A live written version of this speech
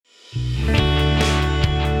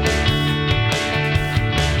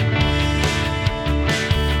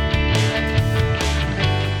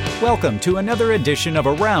Welcome to another edition of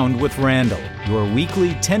Around with Randall, your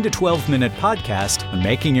weekly 10 to 12 minute podcast on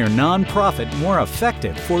making your nonprofit more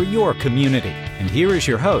effective for your community. And here is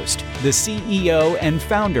your host, the CEO and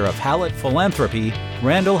founder of Hallett Philanthropy,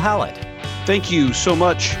 Randall Hallett. Thank you so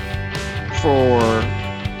much for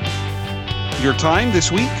your time this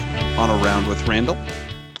week on Around with Randall.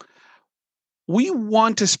 We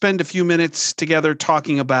want to spend a few minutes together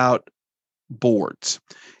talking about boards.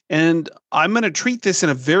 And I'm going to treat this in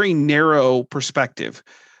a very narrow perspective.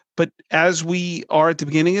 But as we are at the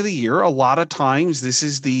beginning of the year, a lot of times this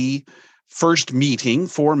is the first meeting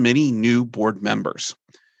for many new board members.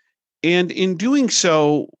 And in doing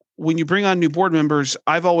so, when you bring on new board members,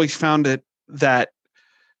 I've always found it that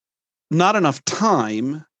not enough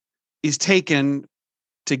time is taken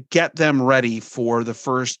to get them ready for the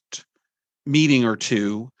first meeting or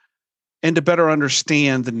two and to better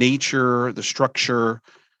understand the nature, the structure,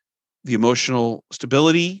 the emotional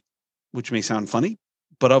stability, which may sound funny,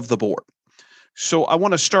 but of the board. So I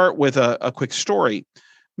want to start with a quick story.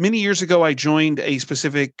 Many years ago, I joined a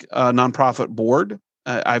specific nonprofit board.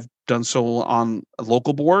 I've done so on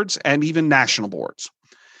local boards and even national boards.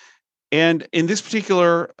 And in this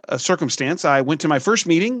particular circumstance, I went to my first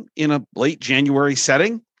meeting in a late January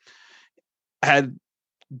setting, had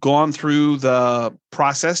gone through the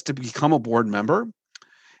process to become a board member,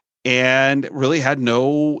 and really had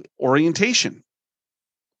no orientation.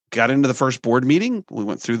 Got into the first board meeting. We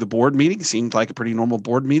went through the board meeting. Seemed like a pretty normal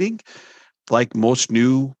board meeting. Like most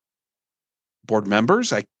new board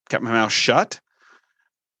members, I kept my mouth shut.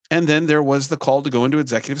 And then there was the call to go into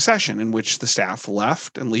executive session, in which the staff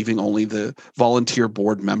left and leaving only the volunteer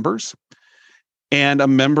board members. And a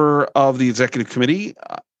member of the executive committee,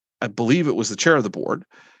 I believe it was the chair of the board,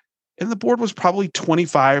 and the board was probably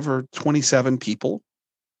 25 or 27 people,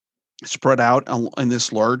 spread out in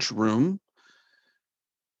this large room,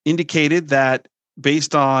 indicated that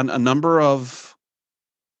based on a number of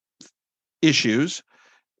issues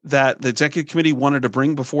that the executive committee wanted to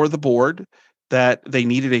bring before the board, that they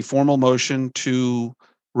needed a formal motion to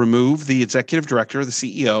remove the executive director, the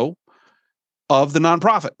CEO of the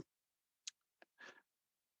nonprofit.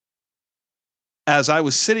 As I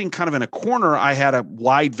was sitting kind of in a corner, I had a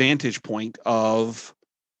wide vantage point of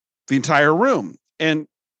the entire room. And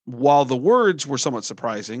while the words were somewhat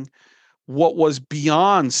surprising, what was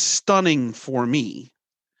beyond stunning for me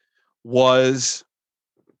was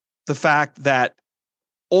the fact that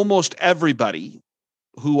almost everybody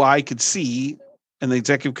who I could see, and the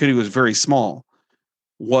executive committee was very small,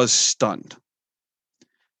 was stunned.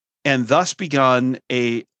 And thus begun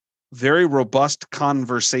a very robust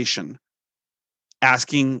conversation,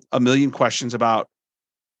 asking a million questions about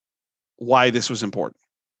why this was important.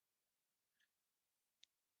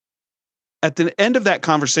 At the end of that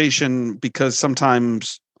conversation, because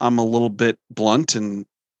sometimes I'm a little bit blunt and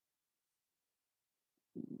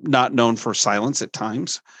not known for silence at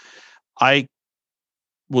times, I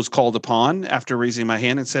was called upon after raising my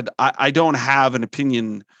hand and said, I don't have an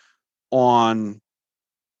opinion on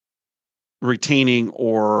retaining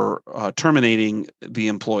or terminating the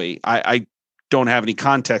employee. I don't have any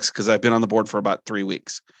context because I've been on the board for about 3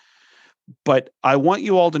 weeks. But I want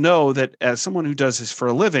you all to know that as someone who does this for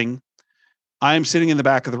a living, I'm sitting in the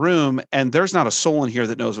back of the room and there's not a soul in here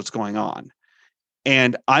that knows what's going on.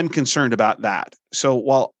 And I'm concerned about that. So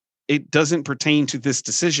while it doesn't pertain to this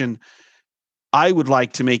decision, I would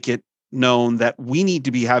like to make it known that we need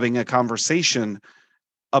to be having a conversation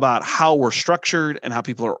about how we're structured and how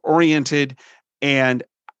people are oriented and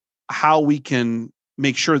how we can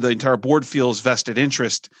make sure the entire board feels vested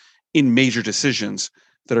interest in major decisions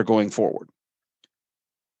that are going forward.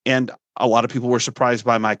 And a lot of people were surprised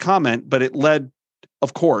by my comment, but it led,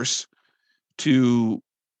 of course, to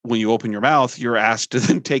when you open your mouth, you're asked to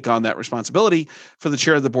then take on that responsibility for the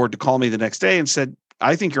chair of the board to call me the next day and said,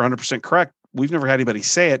 I think you're 100% correct. We've never had anybody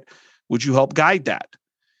say it. Would you help guide that?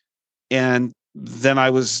 And then I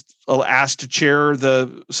was asked to chair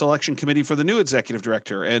the selection committee for the new executive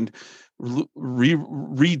director and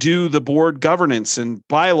redo the board governance and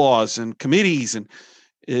bylaws and committees. And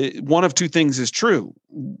one of two things is true.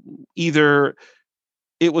 Either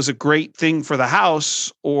it was a great thing for the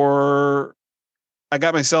house or I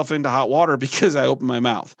got myself into hot water because I opened my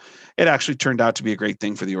mouth. It actually turned out to be a great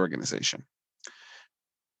thing for the organization.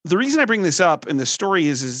 The reason I bring this up in this story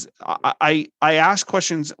is I ask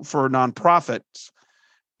questions for nonprofits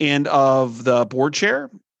and of the board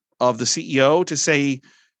chair, of the CEO, to say,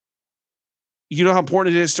 you know how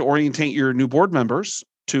important it is to orientate your new board members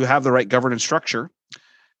to have the right governance structure.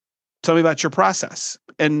 Tell me about your process.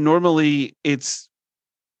 And normally it's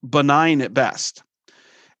benign at best.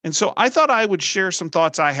 And so I thought I would share some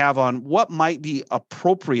thoughts I have on what might be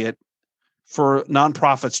appropriate for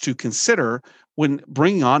nonprofits to consider when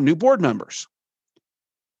bringing on new board members.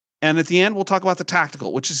 And at the end, we'll talk about the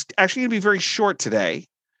tactical, which is actually going to be very short today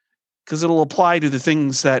because it'll apply to the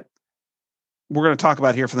things that we're going to talk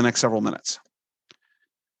about here for the next several minutes.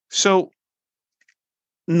 So,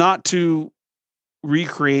 not to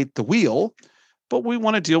recreate the wheel, but we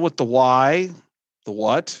want to deal with the why, the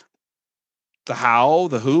what, the how,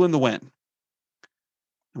 the who, and the when. And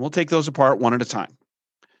we'll take those apart one at a time.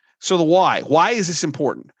 So the why. Why is this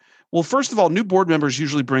important? Well, first of all, new board members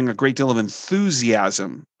usually bring a great deal of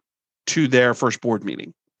enthusiasm to their first board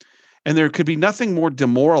meeting. And there could be nothing more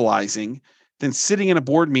demoralizing than sitting in a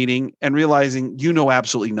board meeting and realizing you know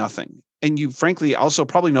absolutely nothing. And you, frankly, also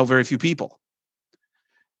probably know very few people.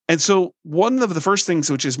 And so one of the first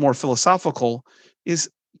things, which is more philosophical, is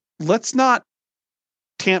let's not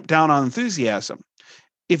tamp down on enthusiasm.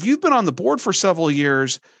 If you've been on the board for several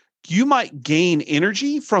years, you might gain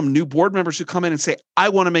energy from new board members who come in and say, I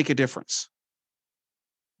want to make a difference.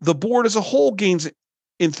 The board as a whole gains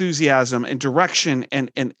enthusiasm and direction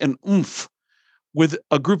and oomph with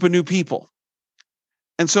a group of new people.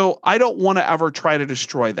 And so I don't want to ever try to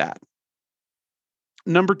destroy that.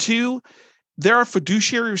 Number two, there are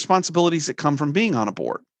fiduciary responsibilities that come from being on a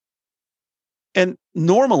board. And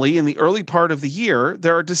normally in the early part of the year,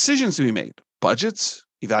 there are decisions to be made, budgets,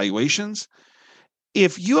 evaluations.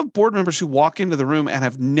 If you have board members who walk into the room and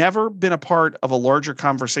have never been a part of a larger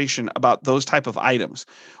conversation about those type of items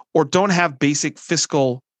or don't have basic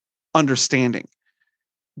fiscal understanding,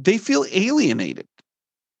 they feel alienated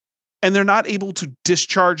and they're not able to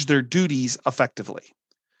discharge their duties effectively.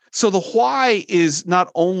 So the why is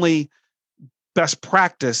not only best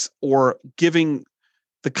practice or giving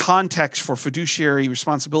the context for fiduciary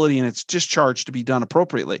responsibility and its discharge to be done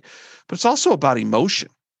appropriately, but it's also about emotion.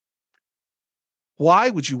 Why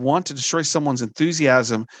would you want to destroy someone's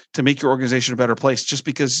enthusiasm to make your organization a better place just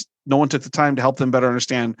because no one took the time to help them better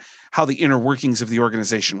understand how the inner workings of the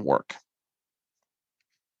organization work?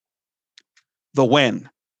 The when.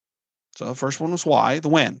 So the first one was why, the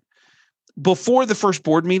when. Before the first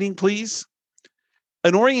board meeting, please,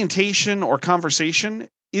 an orientation or conversation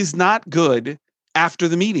is not good after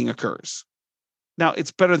the meeting occurs. Now,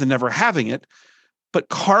 it's better than never having it, but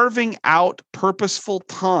carving out purposeful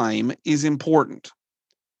time is important.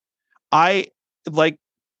 I, like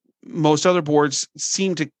most other boards,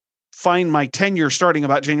 seem to find my tenure starting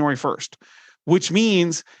about January 1st, which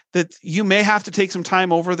means that you may have to take some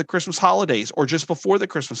time over the Christmas holidays or just before the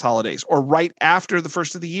Christmas holidays or right after the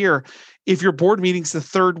first of the year if your board meeting's the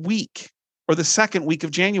third week or the second week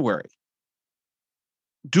of January.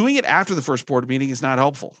 Doing it after the first board meeting is not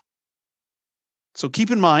helpful. So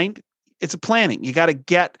keep in mind, it's a planning. You got to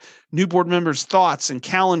get new board members' thoughts and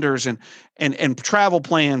calendars and travel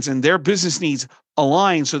plans and their business needs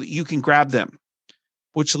aligned so that you can grab them,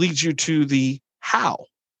 which leads you to the how.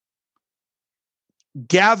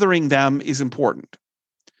 Gathering them is important.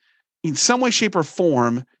 In some way, shape, or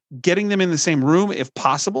form, getting them in the same room if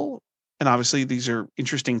possible, and obviously these are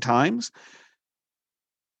interesting times,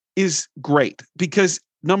 is great because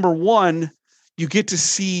number one, you get to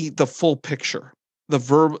see the full picture, the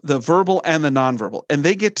verbal and the nonverbal, and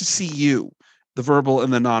they get to see you, the verbal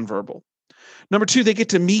and the nonverbal. Number two, they get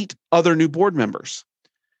to meet other new board members.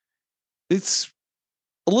 It's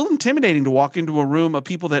a little intimidating to walk into a room of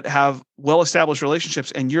people that have well-established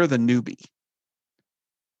relationships and you're the newbie.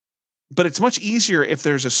 But it's much easier if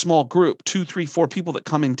there's a small group, 2, 3, 4 people that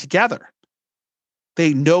come in together.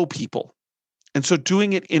 They know people. And so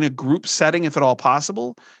doing it in a group setting, if at all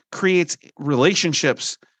possible, creates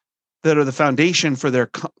relationships that are the foundation for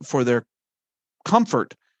their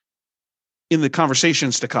comfort in the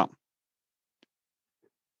conversations to come.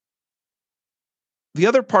 The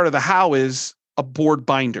other part of the how is a board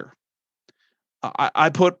binder. I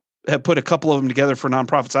have put a couple of them together for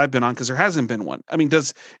nonprofits I've been on because there hasn't been one. I mean,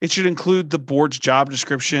 it should include the board's job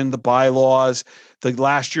description, the bylaws, the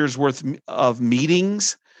last year's worth of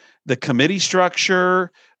meetings, the committee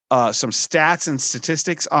structure, some stats and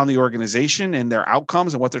statistics on the organization and their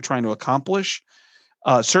outcomes and what they're trying to accomplish.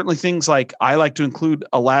 Certainly things like I like to include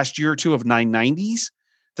a last year or two of 990s,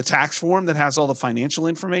 the tax form that has all the financial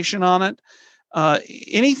information on it.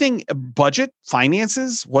 Anything budget,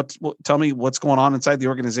 finances, tell me what's going on inside the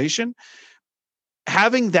organization.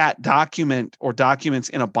 Having that document or documents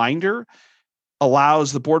in a binder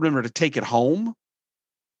allows the board member to take it home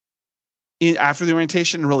after the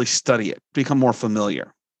orientation and really study it, become more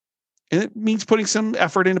familiar. And it means putting some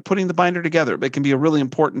effort into putting the binder together. But it can be a really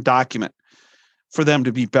important document for them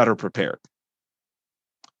to be better prepared.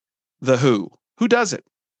 The who. Who does it?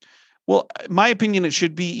 Well, in my opinion, it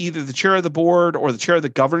should be either the chair of the board or the chair of the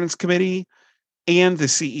governance committee and the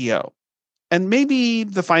CEO. And maybe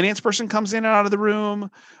the finance person comes in and out of the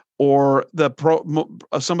room, or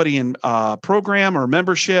somebody in program or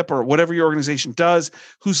membership or whatever your organization does,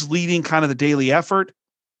 who's leading kind of the daily effort.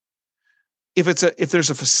 If there's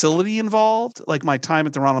a facility involved, like my time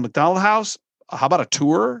at the Ronald McDonald House, how about a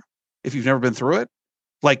tour if you've never been through it?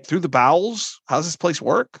 Like through the bowels, how does this place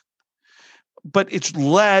work? But it's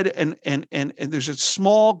led and there's a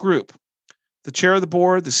small group, the chair of the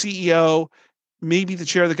board, the CEO, maybe the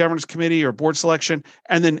chair of the governance committee or board selection,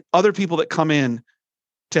 and then other people that come in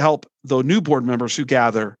to help the new board members who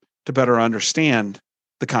gather to better understand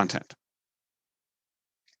the content.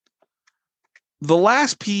 The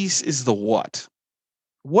last piece is the what.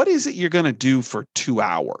 What is it you're going to do for 2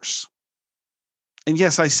 hours? And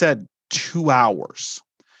yes, I said 2 hours.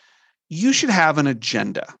 You should have an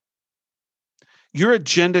agenda. Your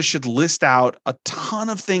agenda should list out a ton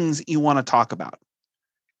of things you want to talk about.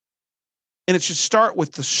 And it should start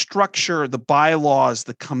with the structure, the bylaws,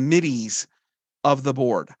 the committees of the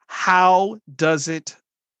board. How does it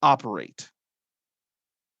operate?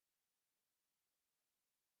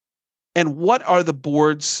 And what are the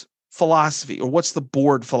board's philosophy, or what's the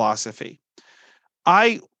board philosophy?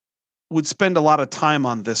 I would spend a lot of time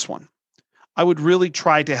on this one. I would really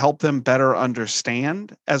try to help them better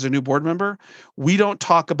understand as a new board member. We don't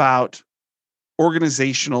talk about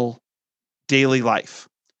organizational daily life.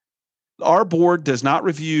 Our board does not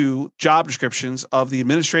review job descriptions of the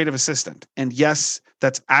administrative assistant. And yes,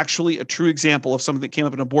 that's actually a true example of something that came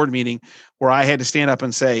up in a board meeting where I had to stand up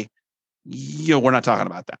and say, we're not talking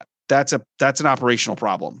about that. That's an operational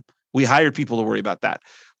problem. We hired people to worry about that.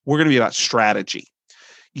 We're going to be about strategy.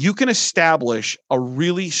 You can establish a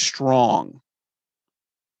really strong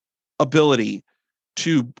ability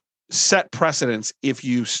to set precedents if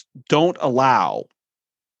you don't allow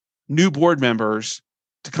new board members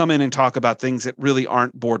to come in and talk about things that really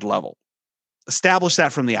aren't board level. Establish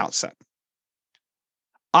that from the outset.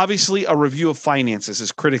 Obviously, a review of finances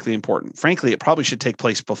is critically important. Frankly, it probably should take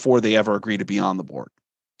place before they ever agree to be on the board.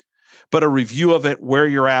 But a review of it, where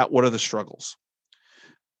you're at, what are the struggles?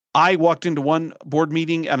 I walked into one board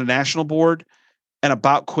meeting at a national board and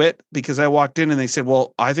about quit because I walked in and they said,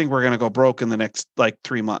 well, I think we're going to go broke in the next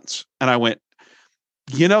 3 months. And I went,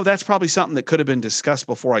 that's probably something that could have been discussed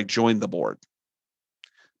before I joined the board.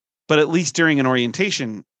 But at least during an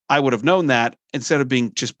orientation, I would have known that instead of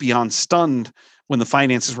being just beyond stunned when the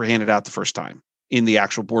finances were handed out the first time in the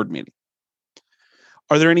actual board meeting.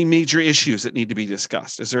 Are there any major issues that need to be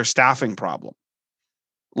discussed? Is there a staffing problem?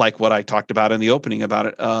 Like what I talked about in the opening about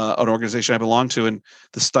it, an organization I belong to, and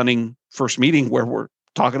the stunning first meeting where we're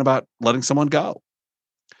talking about letting someone go.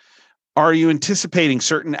 Are you anticipating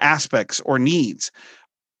certain aspects or needs?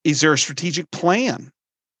 Is there a strategic plan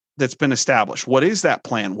that's been established? What is that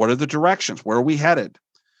plan? What are the directions? Where are we headed?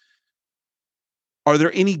 Are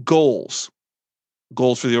there any goals?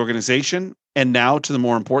 Goals for the organization? And now to the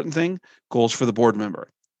more important thing, goals for the board member.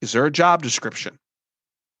 Is there a job description?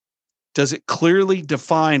 Does it clearly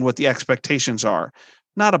define what the expectations are?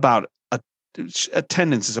 Not about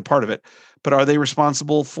attendance is a part of it, but are they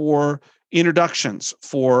responsible for introductions,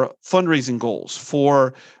 for fundraising goals,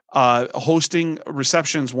 for hosting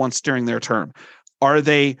receptions once during their term? Do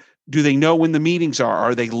they know when the meetings are?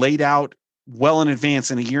 Are they laid out well in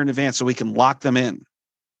advance and a year in advance so we can lock them in?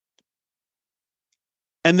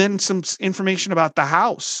 And then some information about the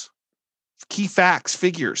house, key facts,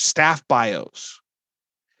 figures, staff bios.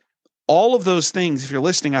 All of those things, if you're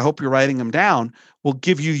listening, I hope you're writing them down, will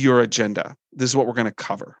give you your agenda. This is what we're going to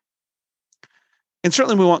cover. And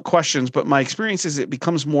certainly we want questions, but my experience is it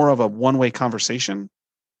becomes more of a one-way conversation.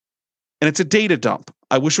 And it's a data dump.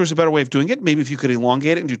 I wish there was a better way of doing it. Maybe if you could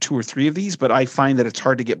elongate it and do 2 or 3 of these, but I find that it's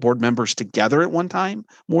hard to get board members together at one time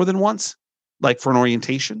more than once, like for an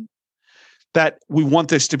orientation. That we want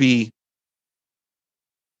this to be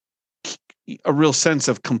a real sense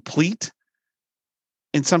of complete.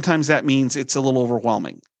 And sometimes that means it's a little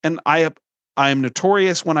overwhelming. And I am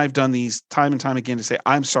notorious when I've done these time and time again to say,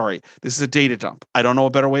 I'm sorry, this is a data dump. I don't know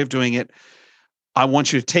a better way of doing it. I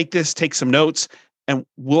want you to take some notes, and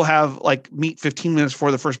we'll have meet 15 minutes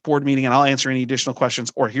before the first board meeting, and I'll answer any additional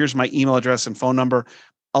questions, or here's my email address and phone number.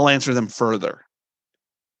 I'll answer them further.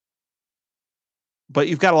 But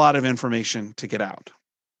you've got a lot of information to get out.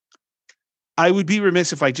 I would be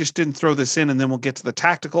remiss if I just didn't throw this in, and then we'll get to the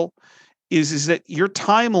tactical, is that your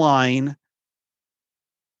timeline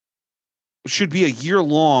should be a year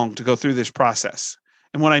long to go through this process.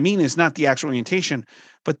 And what I mean is not the actual orientation,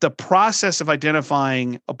 but the process of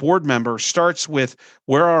identifying a board member starts with,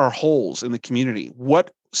 where are our holes in the community?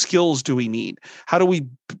 What skills do we need? How do we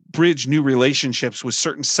bridge new relationships with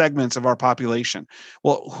certain segments of our population?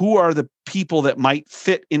 Well, who are the people that might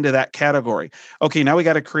fit into that category? Okay, now we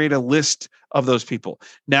got to create a list of those people.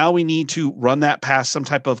 Now we need to run that past some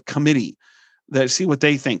type of committee that see what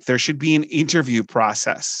they think. There should be an interview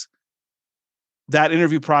process. That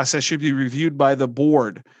interview process should be reviewed by the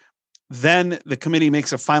board. Then the committee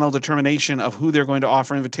makes a final determination of who they're going to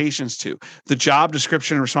offer invitations to. The job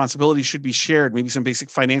description and responsibility should be shared, maybe some basic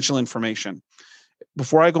financial information.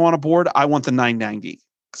 Before I go on a board, I want the 990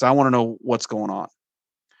 because I want to know what's going on.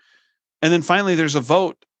 And then finally, there's a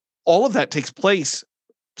vote. All of that takes place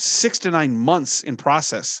 6 to 9 months in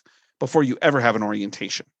process before you ever have an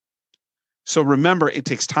orientation. So remember, it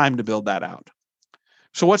takes time to build that out.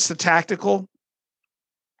 So what's the tactical?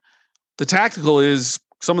 The tactical is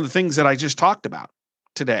some of the things that I just talked about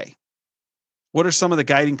today. What are some of the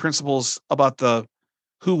guiding principles about the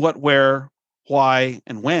who, what, where, why,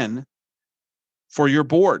 and when for your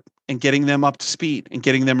board, and getting them up to speed and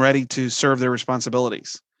getting them ready to serve their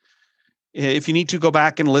responsibilities? If you need to, go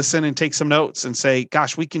back and listen and take some notes and say,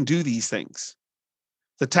 gosh, we can do these things.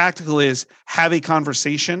 The tactical is have a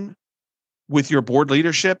conversation with your board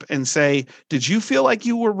leadership and say, did you feel like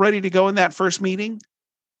you were ready to go in that first meeting?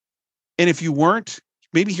 And if you weren't,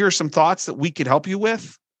 maybe here are some thoughts that we could help you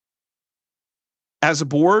with as a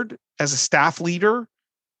board, as a staff leader,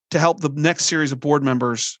 to help the next series of board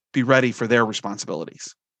members be ready for their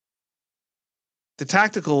responsibilities. The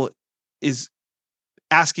tactical is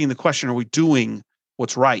asking the question, are we doing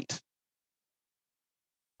what's right?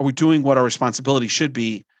 Are we doing what our responsibility should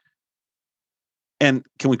be? And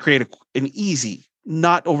can we create an easy,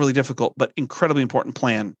 not overly difficult, but incredibly important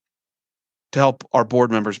plan to help our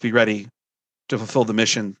board members be ready to fulfill the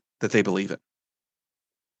mission that they believe in?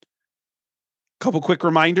 Couple quick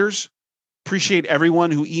reminders. Appreciate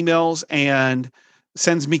everyone who emails and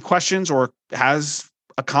sends me questions or has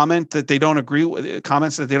a comment that they don't agree with,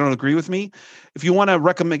 comments that they don't agree with me. If you want a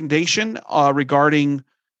recommendation regarding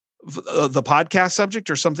the podcast subject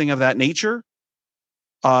or something of that nature,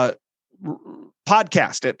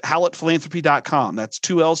 podcast at hallettphilanthropy.com. That's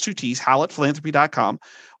 2 L's, 2 T's, hallettphilanthropy.com.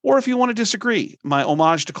 Or if you want to disagree, my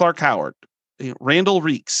homage to Clark Howard, Randall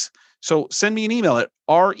Reeks. So send me an email at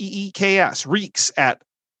REEKS, Reeks at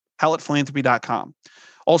hallettphilanthropy.com.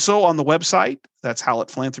 Also on the website, that's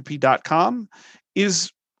hallettphilanthropy.com,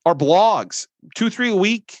 is our blogs, 2-3 a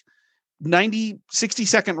week, 90,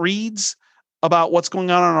 60-second reads about what's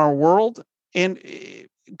going on in our world, and it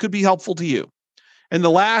could be helpful to you. And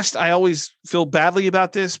the last, I always feel badly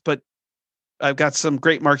about this, but I've got some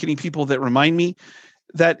great marketing people that remind me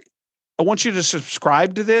that I want you to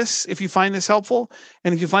subscribe to this if you find this helpful.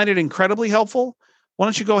 And if you find it incredibly helpful, why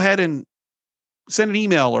don't you go ahead and send an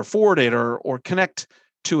email or forward it or connect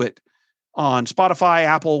to it on Spotify,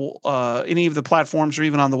 Apple, any of the platforms, or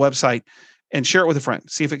even on the website, and share it with a friend.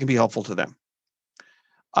 See if it can be helpful to them.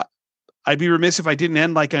 I'd be remiss if I didn't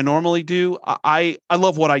end like I normally do. I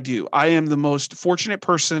love what I do. I am the most fortunate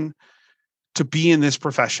person to be in this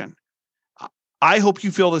profession. I hope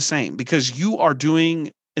you feel the same, because you are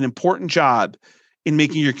doing an important job in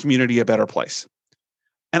making your community a better place.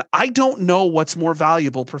 And I don't know what's more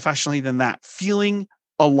valuable professionally than that. Feeling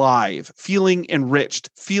alive, feeling enriched,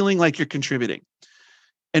 feeling like you're contributing.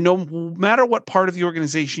 And no matter what part of the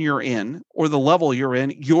organization you're in or the level you're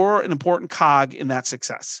in, you're an important cog in that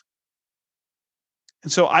success.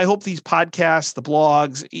 And so I hope these podcasts, the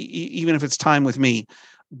blogs, even if it's time with me,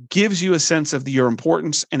 gives you a sense of your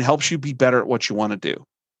importance and helps you be better at what you want to do.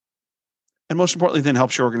 And most importantly, then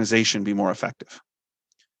helps your organization be more effective.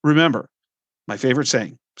 Remember, my favorite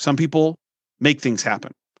saying, some people make things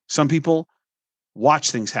happen. Some people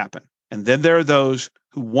watch things happen. And then there are those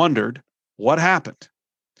who wondered what happened.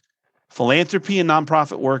 Philanthropy and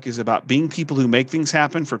nonprofit work is about being people who make things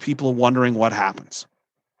happen for people wondering what happens.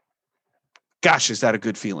 Gosh, is that a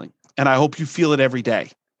good feeling? And I hope you feel it every day.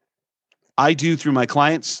 I do through my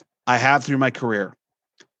clients. I have through my career.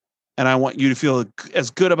 And I want you to feel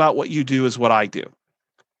as good about what you do as what I do,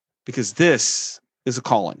 because this is a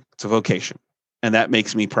calling. It's a vocation. And that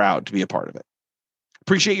makes me proud to be a part of it.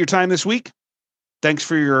 Appreciate your time this week. Thanks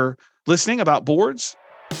for your listening about boards.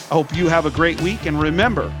 I hope you have a great week. And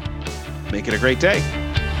remember, make it a great day.